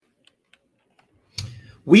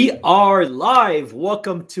We are live.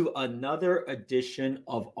 Welcome to another edition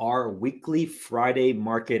of our weekly Friday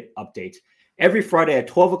market update. Every Friday at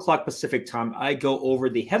 12 o'clock Pacific time, I go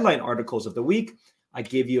over the headline articles of the week. I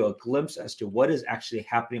give you a glimpse as to what is actually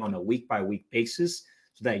happening on a week by week basis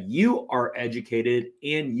so that you are educated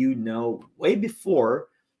and you know way before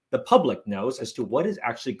the public knows as to what is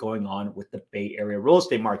actually going on with the Bay Area real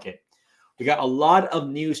estate market. We got a lot of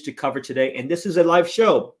news to cover today, and this is a live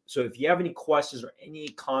show. So if you have any questions or any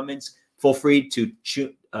comments, feel free to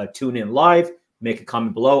tune in live, make a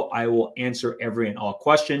comment below. I will answer every and all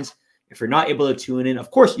questions. If you're not able to tune in, of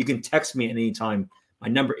course, you can text me at any time. My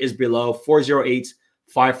number is below 408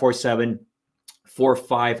 547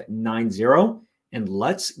 4590. And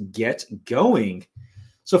let's get going.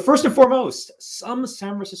 So, first and foremost, some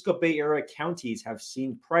San Francisco Bay Area counties have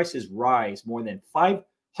seen prices rise more than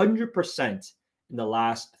 500% in the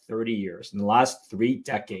last 30 years, in the last 3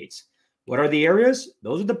 decades. What are the areas?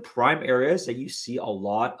 Those are the prime areas that you see a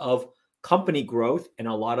lot of company growth and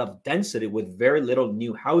a lot of density with very little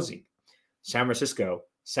new housing. San Francisco,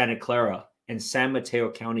 Santa Clara, and San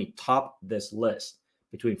Mateo County top this list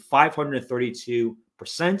between 532%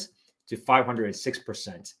 to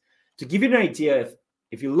 506%. To give you an idea,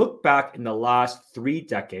 if you look back in the last 3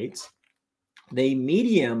 decades, the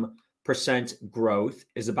median percent growth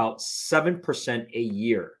is about 7% a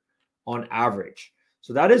year on average.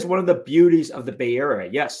 So that is one of the beauties of the Bay Area.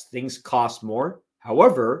 Yes, things cost more.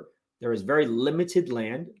 However, there is very limited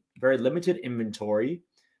land, very limited inventory,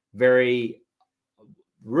 very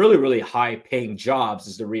really high paying jobs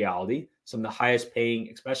is the reality. Some of the highest paying,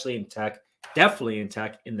 especially in tech, definitely in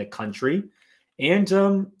tech in the country.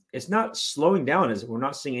 And it's not slowing down as we're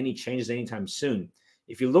not seeing any changes anytime soon.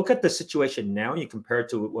 If you look at the situation now and you compare it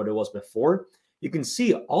to what it was before, you can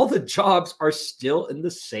see all the jobs are still in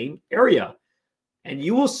the same area. And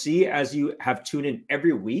you will see as you have tuned in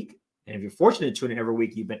every week, and if you're fortunate to tune in every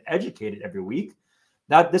week, you've been educated every week,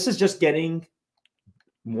 that this is just getting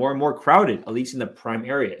more and more crowded, at least in the prime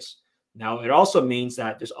areas. Now, it also means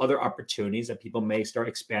that there's other opportunities that people may start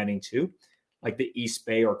expanding to, like the East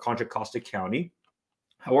Bay or Contra Costa County.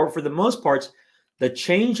 However, for the most part, the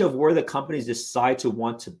change of where the companies decide to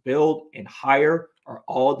want to build and hire are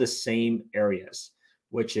all the same areas,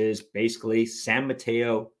 which is basically San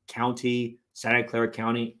Mateo County, Santa Clara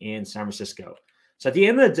County, and San Francisco. So at the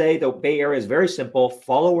end of the day, the Bay Area is very simple.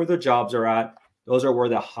 Follow where the jobs are at. Those are where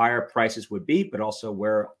the higher prices would be, but also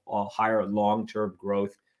where higher long-term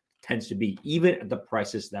growth tends to be, even at the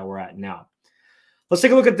prices that we're at now. Let's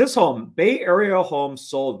take a look at this home. Bay Area home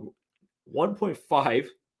sold 1.5.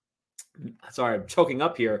 Sorry, I'm choking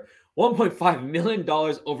up here. $1.5 million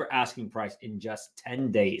over asking price in just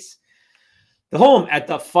 10 days. The home at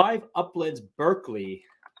the 5 Uplands Berkeley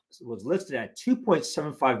was listed at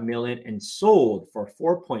 $2.75 million and sold for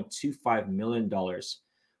 $4.25 million.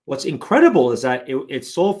 What's incredible is that it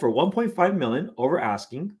sold for $1.5 million over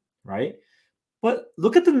asking, right? But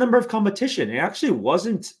look at the number of competition. It actually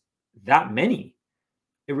wasn't that many.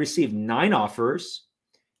 It received 9 offers.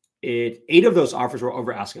 8 of those offers were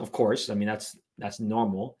over asking, of course. I mean, that's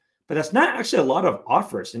normal, but that's not actually a lot of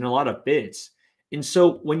offers and a lot of bids. And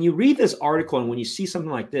so when you read this article and when you see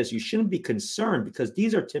something like this, you shouldn't be concerned because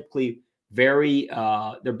these are typically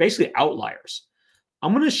they're basically outliers.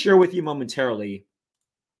 I'm going to share with you momentarily.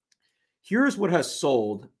 Here's what has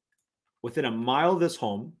sold within a mile of this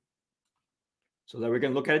home so that we're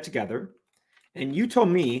going to look at it together. And you told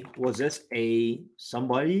me, was this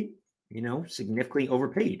somebody, significantly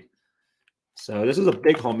overpaid? So this is a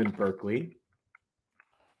big home in Berkeley.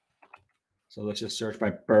 So let's just search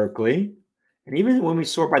by Berkeley. And even when we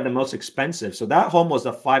sort by the most expensive, so that home was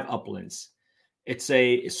the 5 Uplands. It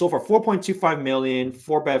sold for $4.25 million,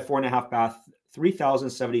 4-bed, 4.5 bath,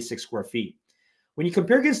 3,076 square feet. When you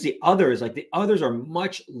compare against the others, like the others are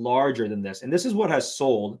much larger than this. And this is what has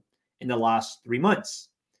sold in the last 3 months.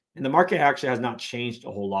 And the market actually has not changed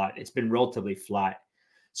a whole lot. It's been relatively flat.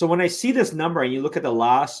 So when I see this number and you look at the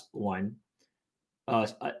last one, a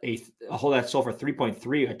home that sold for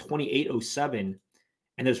 3.3 at 2807,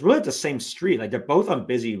 and it's really at the same street. Like they're both on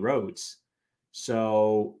busy roads.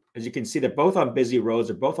 So as you can see, they're both on busy roads.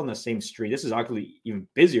 They're both on the same street. This is actually even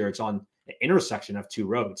busier. It's on the intersection of 2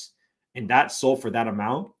 roads, and that sold for that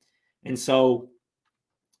amount. And so,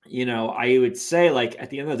 I would say, like, at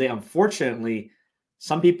the end of the day, unfortunately,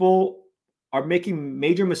 some people are making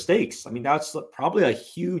major mistakes. I mean, that's probably a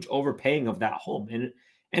huge overpaying of that home. And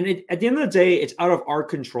at the end of the day, it's out of our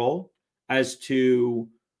control as to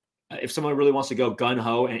if someone really wants to go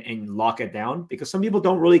gun-ho and lock it down, because some people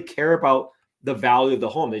don't really care about the value of the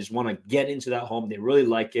home. They just want to get into that home. They really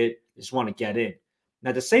like it. They just want to get in. And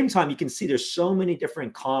at the same time, you can see there's so many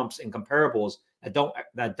different comps and comparables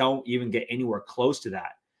that don't even get anywhere close to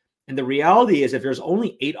that. And the reality is, if there's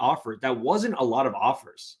only 8 offers, that wasn't a lot of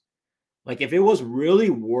offers. Like if it was really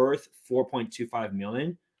worth 4.25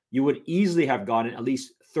 million, you would easily have gotten at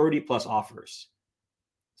least 30 plus offers.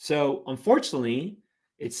 So unfortunately,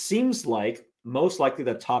 it seems like most likely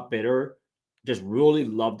the top bidder just really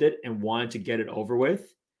loved it and wanted to get it over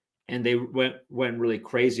with, and they went really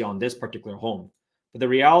crazy on this particular home. But the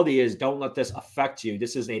reality is, don't let this affect you.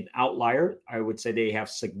 This is an outlier. I would say they have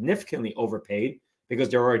significantly overpaid because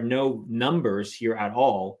there are no numbers here at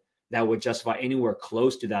all that would justify anywhere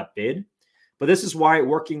close to that bid. But this is why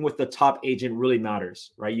working with the top agent really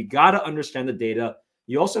matters, right? You got to understand the data.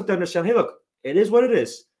 You also have to understand, hey, look, it is what it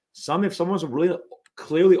is. If someone's really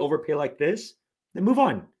clearly overpay like this, then move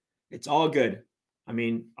on. It's all good. I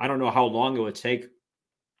mean, I don't know how long it would take,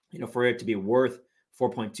 for it to be worth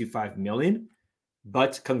 4.25 million.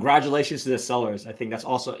 But congratulations to the sellers. I think that's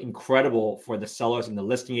also incredible for the sellers and the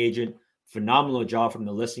listing agent. Phenomenal job from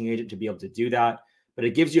the listing agent to be able to do that. But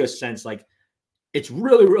it gives you a sense like it's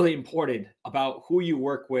really, really important about who you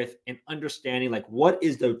work with and understanding like what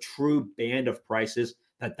is the true band of prices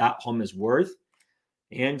that home is worth.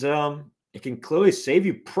 And it can clearly save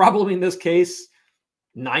you, probably in this case,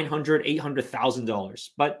 $900,000, $800,000.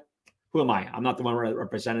 But who am I? I'm not the one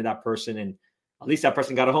representing that person, and at least that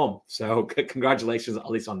person got a home. So congratulations, at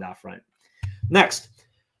least on that front. Next,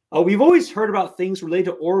 we've always heard about things related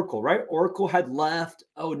to Oracle, right? Oracle had left.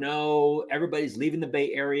 Oh no, everybody's leaving the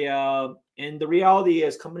Bay Area. And the reality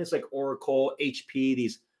is companies like Oracle, HP,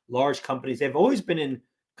 these large companies, they've always been in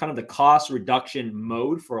kind of the cost reduction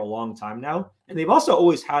mode for a long time now. And they've also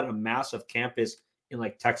always had a massive campus in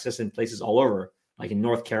like Texas and places all over, like in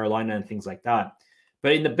North Carolina and things like that.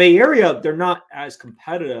 But in the Bay Area, they're not as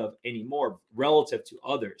competitive anymore relative to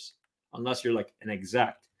others, unless you're like an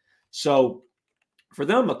exec. So for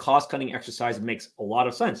them, a cost-cutting exercise makes a lot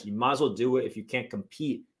of sense. You might as well do it if you can't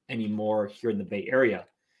compete anymore here in the Bay Area.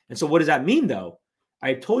 And so what does that mean, though?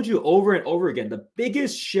 I've told you over and over again, the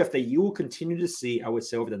biggest shift that you will continue to see, I would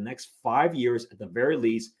say, over the next 5 years at the very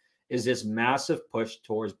least, is this massive push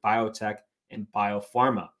towards biotech and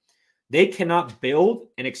biopharma. They cannot build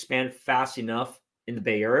and expand fast enough in the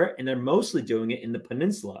Bay Area, and they're mostly doing it in the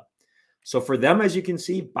peninsula. So for them, as you can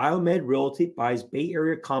see, Biomed Realty buys Bay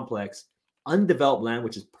Area complex undeveloped land,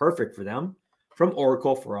 which is perfect for them, from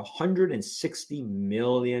Oracle for $160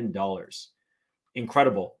 million.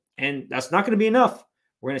 Incredible. And that's not going to be enough.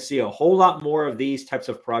 We're going to see a whole lot more of these types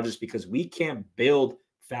of projects because we can't build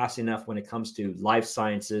fast enough when it comes to life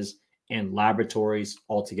sciences and laboratories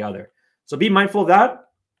altogether. So be mindful of that.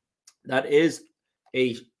 That is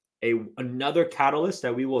another catalyst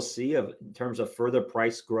that we will see in terms of further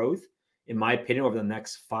price growth, in my opinion, over the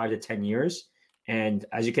next 5 to 10 years. And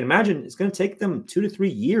as you can imagine, it's going to take them 2 to 3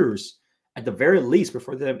 years at the very least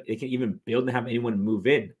before they can even build and have anyone move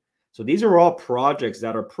in. So these are all projects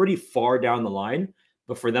that are pretty far down the line,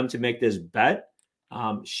 but for them to make this bet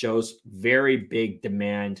shows very big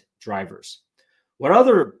demand drivers. What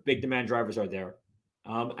other big demand drivers are there?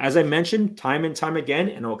 As I mentioned time and time again,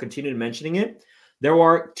 and I'll continue mentioning it, there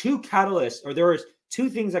are 2 catalysts, or there are 2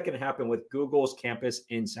 things that can happen with Google's campus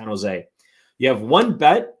in San Jose. You have one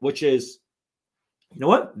bet, which is, you know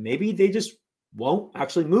what? Maybe they just won't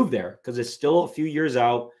actually move there because it's still a few years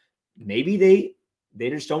out. Maybe they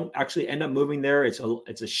just don't actually end up moving there. It's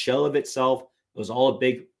a shell of itself. It was all a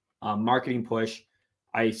big marketing push.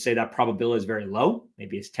 I say that probability is very low.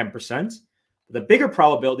 Maybe it's 10%. The bigger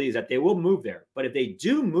probability is that they will move there. But if they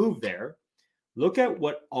do move there, look at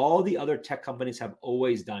what all the other tech companies have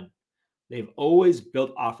always done. They've always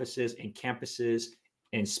built offices and campuses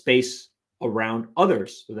and space around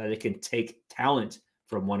others so that it can take talent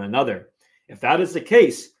from one another. If that is the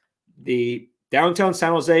case, the downtown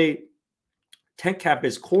San Jose tech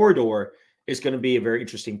campus corridor is going to be a very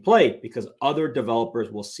interesting play because other developers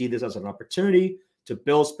will see this as an opportunity to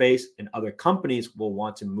build space, and other companies will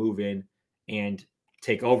want to move in and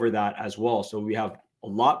take over that as well. So we have a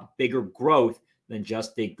lot bigger growth than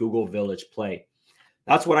just a Google Village play.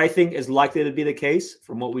 That's what I think is likely to be the case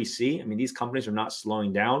from what we see. I mean, these companies are not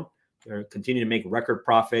slowing down. They're continuing to make record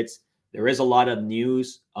profits. There is a lot of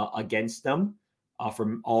news against them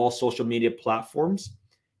from all social media platforms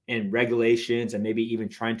and regulations and maybe even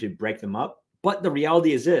trying to break them up. But the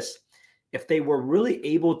reality is this: if they were really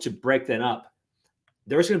able to break them up,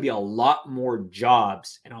 there's going to be a lot more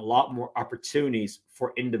jobs and a lot more opportunities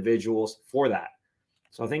for individuals for that.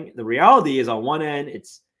 So I think the reality is, on one end,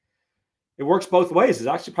 it works both ways. It's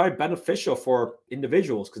actually probably beneficial for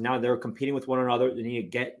individuals because now they're competing with one another. They need to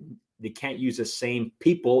get they can't use the same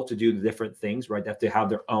people to do the different things, right? They have to have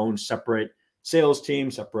their own separate sales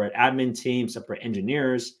team, separate admin team, separate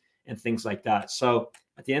engineers, and things like that. So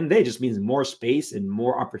at the end of the day, it just means more space and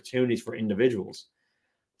more opportunities for individuals.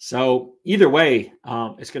 So either way,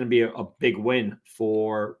 it's going to be a big win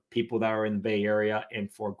for people that are in the Bay Area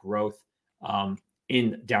and for growth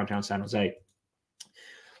in downtown San Jose.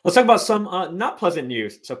 Let's talk about some not pleasant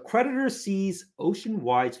news. So creditor sees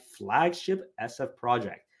Oceanwide's flagship SF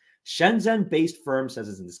project. Shenzhen-based firm says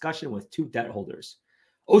it's in discussion with two debt holders.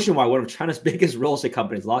 Oceanwide, one of China's biggest real estate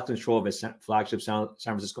companies, lost control of its flagship San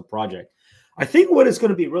Francisco project. I think what is going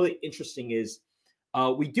to be really interesting is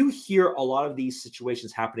we do hear a lot of these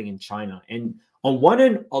situations happening in China. And on one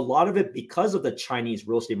end, a lot of it, because of the Chinese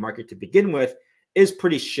real estate market to begin with, is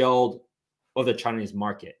pretty shelled of the Chinese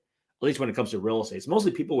market, at least when it comes to real estate. It's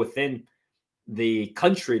mostly people within the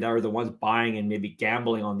country that are the ones buying and maybe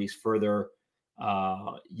gambling on these further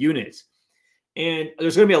units. And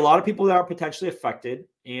there's going to be a lot of people that are potentially affected.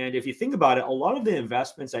 And if you think about it, a lot of the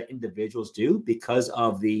investments that individuals do because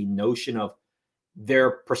of the notion of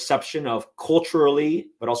their perception of culturally,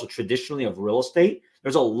 but also traditionally of real estate,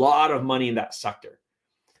 there's a lot of money in that sector,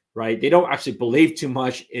 right? They don't actually believe too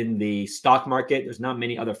much in the stock market. There's not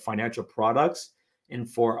many other financial products. And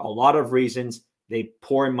for a lot of reasons, they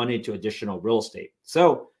pour in money into additional real estate.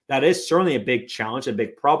 So that is certainly a big challenge, a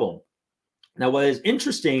big problem. Now, what is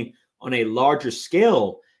interesting on a larger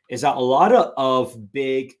scale is that a lot of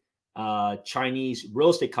big Chinese real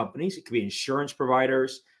estate companies, it could be insurance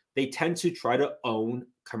providers, they tend to try to own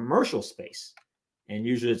commercial space. And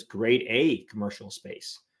usually it's grade A commercial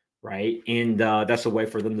space, right? And that's a way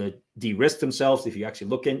for them to de-risk themselves. If you actually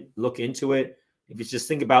look into it, if you just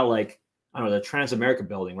think about like, I don't know, the Transamerica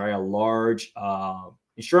building, right? A large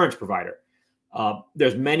insurance provider.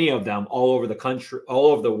 There's many of them all over the country, all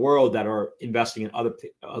over the world that are investing in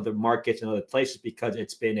other markets and other places because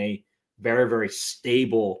it's been a very, very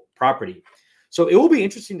stable property. So it will be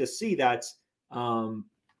interesting to see that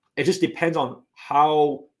it just depends on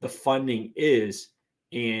how the funding is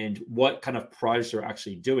and what kind of projects they're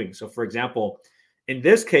actually doing. So for example, in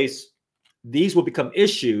this case, these will become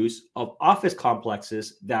issues of office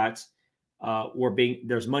complexes that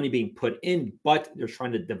there's money being put in, but they're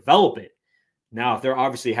trying to develop it. Now, if they're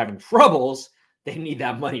obviously having troubles, they need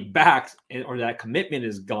that money back or that commitment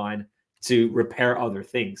is gone to repair other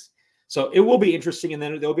things. So it will be interesting. And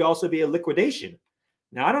then there'll also be a liquidation.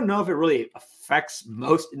 Now, I don't know if it really affects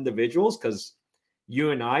most individuals because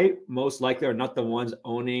you and I most likely are not the ones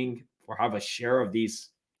owning or have a share of these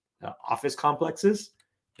office complexes.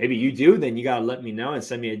 Maybe you do, then you got to let me know and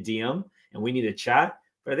send me a DM and we need to chat.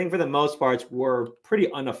 But I think for the most part, we're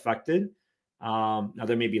pretty unaffected. Now,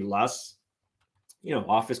 there may be less,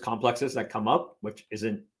 office complexes that come up, which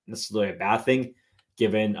isn't necessarily a bad thing,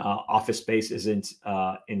 given office space isn't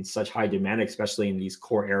in such high demand, especially in these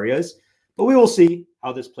core areas. But we will see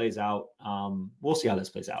how this plays out. We'll see how this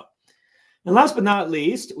plays out. And last but not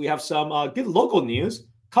least, we have some good local news.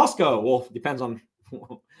 Costco, well, depends on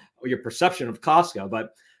your perception of Costco,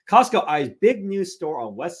 but Costco eyes big new store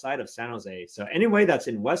on west side of San Jose. So anyway, that's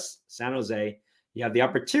in West San Jose, you have the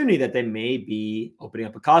opportunity that they may be opening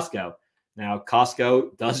up a Costco. Now,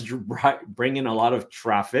 Costco does bring in a lot of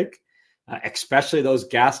traffic, especially those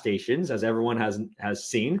gas stations, as everyone has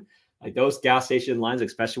seen. Like those gas station lines,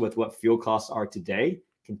 especially with what fuel costs are today,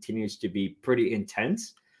 continues to be pretty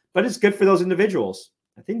intense. But it's good for those individuals.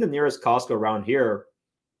 I think the nearest Costco around here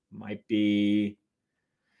might be,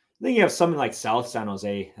 I think you have something like South San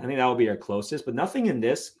Jose. I think that will be our closest, but nothing in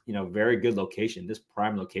this, very good location, this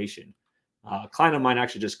prime location. A client of mine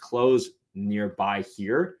actually just closed nearby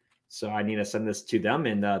here. So I need to send this to them,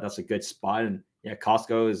 and that's a good spot. And yeah,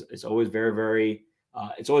 Costco is always very, very,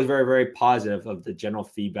 it's always very, very positive of the general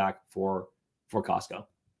feedback for Costco.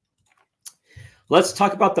 Let's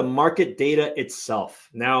talk about the market data itself.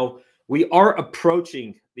 Now, we are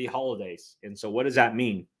approaching the holidays. And so what does that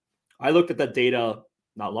mean? I looked at the data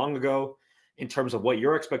not long ago in terms of what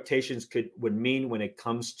your expectations would mean when it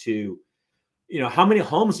comes to, how many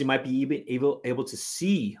homes you might be able to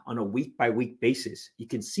see on a week by week basis. You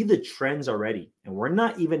can see the trends already. And we're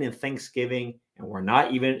not even in Thanksgiving and we're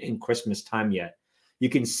not even in Christmas time yet. You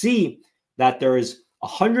can see that there is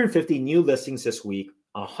 150 new listings this week,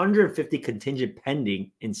 150 contingent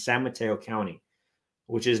pending in San Mateo County,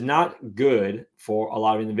 which is not good for a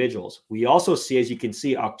lot of individuals. We also see, as you can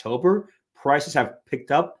see, October prices have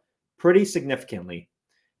picked up pretty significantly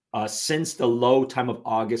since the low time of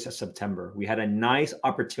August and September. We had a nice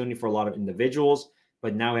opportunity for a lot of individuals,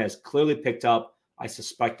 but now it has clearly picked up. I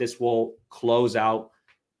suspect this will close out.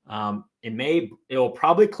 It will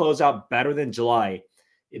probably close out better than July.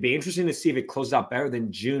 It'd be interesting to see if it closes out better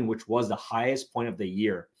than June, which was the highest point of the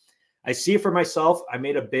year. I see it for myself. I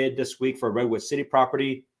made a bid this week for a Redwood City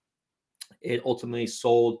property. It ultimately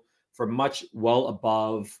sold for much well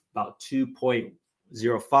above about 2.05,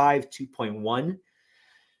 2.1,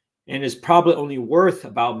 and is probably only worth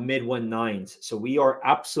about mid 1.9s. So we are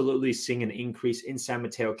absolutely seeing an increase in San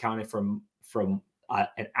Mateo County from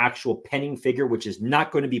an actual pending figure, which is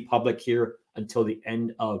not going to be public here until the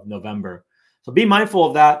end of November. So be mindful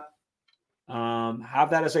of that. Have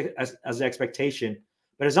that as an expectation.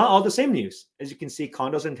 But it's not all the same news. As you can see,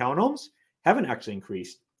 condos and townhomes haven't actually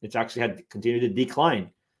increased. It's actually had continued to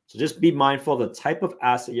decline. So just be mindful of the type of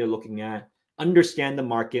asset you're looking at. Understand the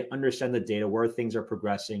market, understand the data, where things are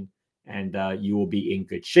progressing, and you will be in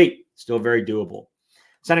good shape. Still very doable.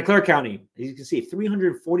 Santa Clara County, as you can see,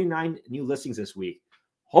 349 new listings this week.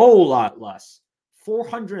 Whole lot less.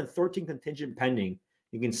 413 contingent pending.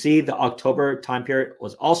 You can see the October time period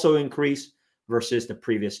was also increased versus the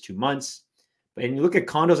previous 2 months. But when you look at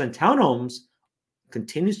condos and townhomes,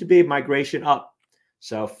 continues to be a migration up.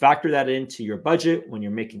 So factor that into your budget when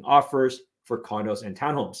you're making offers for condos and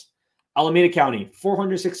townhomes. Alameda County,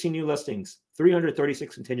 416 new listings,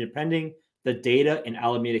 336 contingent pending. The data in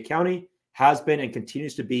Alameda County has been and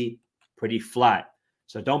continues to be pretty flat.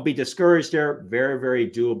 So don't be discouraged there. Very, very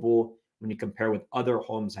doable when you compare with other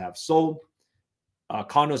homes that have sold.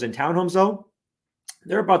 Condos and townhomes, though,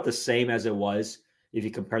 they're about the same as it was if you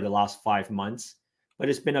compare the last 5 months, but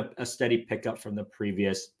it's been a steady pickup from the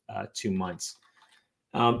previous 2 months.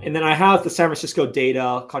 And then I have the San Francisco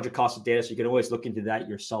data, Contra Costa data, so you can always look into that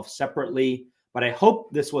yourself separately. But I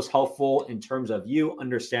hope this was helpful in terms of you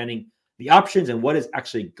understanding the options and what is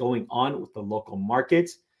actually going on with the local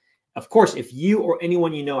markets. Of course, if you or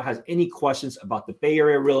anyone you know has any questions about the Bay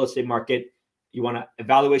Area real estate market, you want an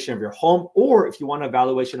evaluation of your home, or if you want an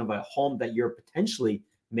evaluation of a home that you're potentially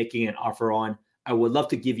making an offer on, I would love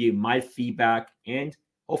to give you my feedback and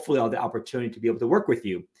hopefully I'll have the opportunity to be able to work with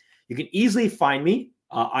you. You can easily find me.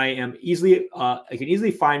 You can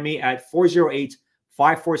easily find me at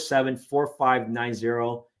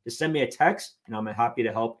 408-547-4590. Just send me a text and I'm happy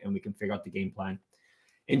to help and we can figure out the game plan.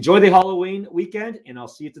 Enjoy the Halloween weekend and I'll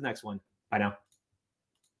see you at the next one. Bye now.